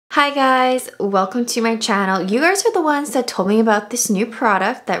Hi guys, welcome to my channel. You guys are the ones that told me about this new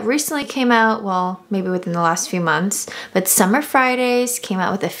product that recently came out, well, maybe within the last few months, but Summer Fridays came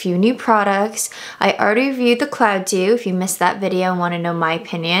out with a few new products. I already reviewed the Cloud Dew. If you missed that video and want to know my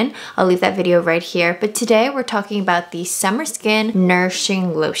opinion, I'll leave that video right here. But today we're talking about the Summer Skin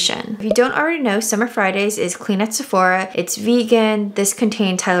Nourishing Lotion. If you don't already know, Summer Fridays is clean at Sephora. It's vegan. This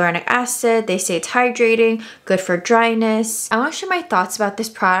contains hyaluronic acid. They say it's hydrating, good for dryness. I want to share my thoughts about this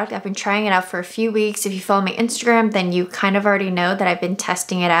product. I've been trying it out for a few weeks. If you follow my Instagram, then you kind of already know that I've been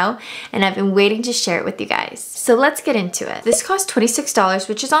testing it out and I've been waiting to share it with you guys. So let's get into it. This costs $26,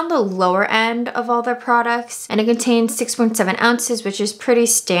 which is on the lower end of all their products, and it contains 6.7 ounces, which is pretty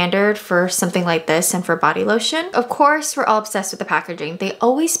standard for something like this and for body lotion. Of course, we're all obsessed with the packaging. They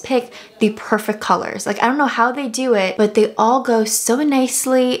always pick the perfect colors. Like, I don't know how they do it, but they all go so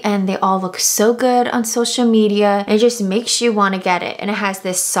nicely and they all look so good on social media. It just makes you want to get it. And it has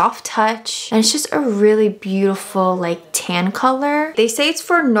this soft touch and it's just a really beautiful like tan color. They say it's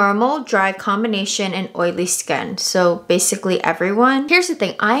for normal, dry combination, and oily skin. So basically everyone. Here's the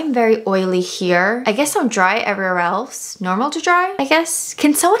thing, I'm very oily here. I guess I'm dry everywhere else. Normal to dry, I guess.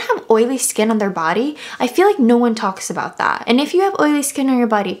 Can someone have oily skin on their body? I feel like no one talks about that. And if you have oily skin on your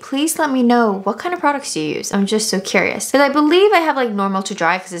body, please let me know what kind of products you use. I'm just so curious. Because I believe I have like normal to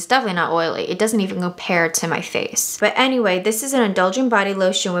dry because it's definitely not oily. It doesn't even compare to my face. But anyway, this is an indulgent body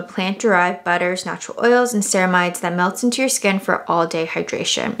lotion with plant-derived butters, natural oils, and ceramides that melts into your skin for all-day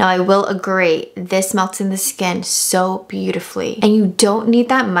hydration. Now, I will agree, this melts in the skin so beautifully, and you don't need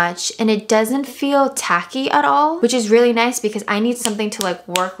that much, and it doesn't feel tacky at all, which is really nice because I need something to like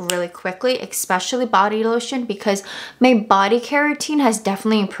work really quickly, especially body lotion, because my body care routine has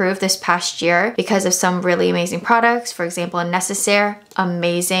definitely improved this past year because of some really amazing products. For example, Necessaire,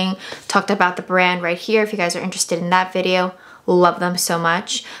 amazing. Talked about the brand right here if you guys are interested in that video. Love them so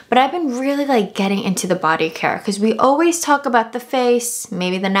much. But I've been really like getting into the body care because we always talk about the face,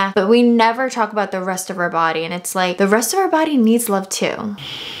 maybe the neck, but we never talk about the rest of our body, and it's like the rest of our body needs love too.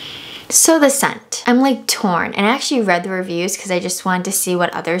 So the scent, I'm like torn, and I actually read the reviews because I just wanted to see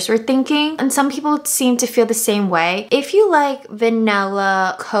what others were thinking, and some people seem to feel the same way. If you like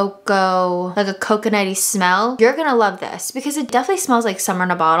vanilla, cocoa, like a coconutty smell, you're gonna love this because it definitely smells like summer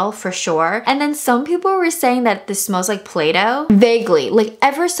in a bottle for sure. And then some people were saying that this smells like Play-Doh. Vaguely, like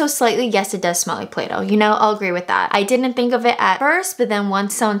ever so slightly, yes, it does smell like Play-Doh. You know, I'll agree with that. I didn't think of it at first, but then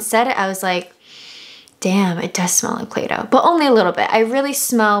once someone said it, I was like, damn, it does smell like Play-Doh, but only a little bit. I really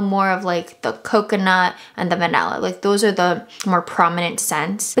smell more of like the coconut and the vanilla. Like those are the more prominent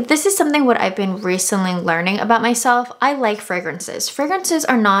scents. But this is something what I've been recently learning about myself. I like fragrances. Fragrances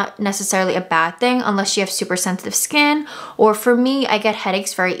are not necessarily a bad thing unless you have super sensitive skin, or for me, I get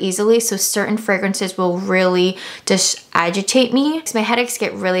headaches very easily. So certain fragrances will really just agitate me. My headaches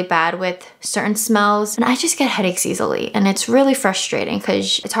get really bad with certain smells and I just get headaches easily. And it's really frustrating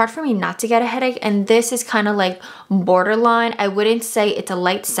because it's hard for me not to get a headache. And this is kind of like borderline. I wouldn't say it's a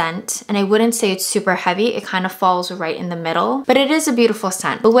light scent and I wouldn't say it's super heavy. It kind of falls right in the middle, but it is a beautiful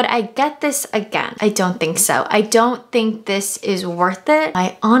scent. But would I get this again? I don't think so. I don't think this is worth it.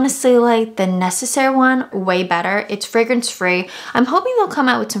 I honestly like the Necessaire one way better. It's fragrance free. I'm hoping they'll come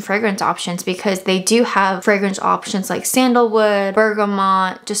out with some fragrance options because they do have fragrance options like sandalwood,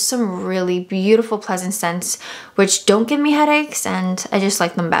 bergamot, just some really beautiful pleasant scents which don't give me headaches, and I just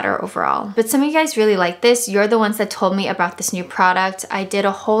like them better overall. But some of you guys really like this. You're the ones that told me about this new product. I did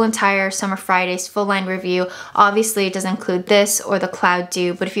a whole entire Summer Fridays full line review. Obviously it doesn't include this or the Cloud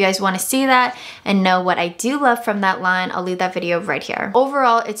Dew, but if you guys want to see that and know what I do love from that line, I'll leave that video right here.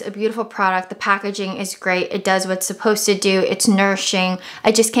 Overall, it's a beautiful product. The packaging is great. It does what it's supposed to do. It's nourishing.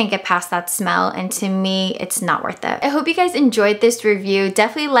 I just can't get past that smell, and to me, it's not worth it. I hope you guys enjoyed this review.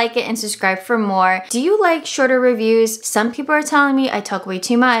 Definitely like it and subscribe for more. Do you like shorter reviews? Some people are telling me I talk way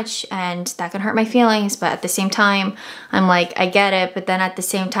too much and that can hurt my feelings, but at the same time, I'm like, I get it, but then at the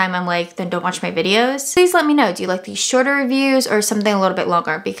same time, I'm like, then don't watch my videos. Please let me know, do you like these shorter reviews or something a little bit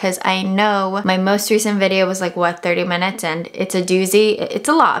longer? Because I know my most recent video was like, what, 30 minutes, and it's a doozy. It's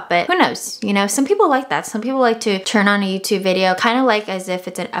a lot, but who knows? You know, some people like that. Some people like to turn on a YouTube video, kind of like as if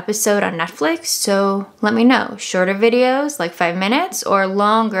it's an episode on Netflix. So let me know, shorter videos, like 5 minutes, or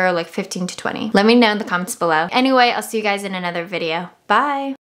longer, like 15 to 20. Let me know in the comments below. Anyway, I'll see you guys in another video.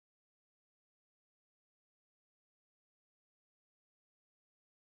 Bye.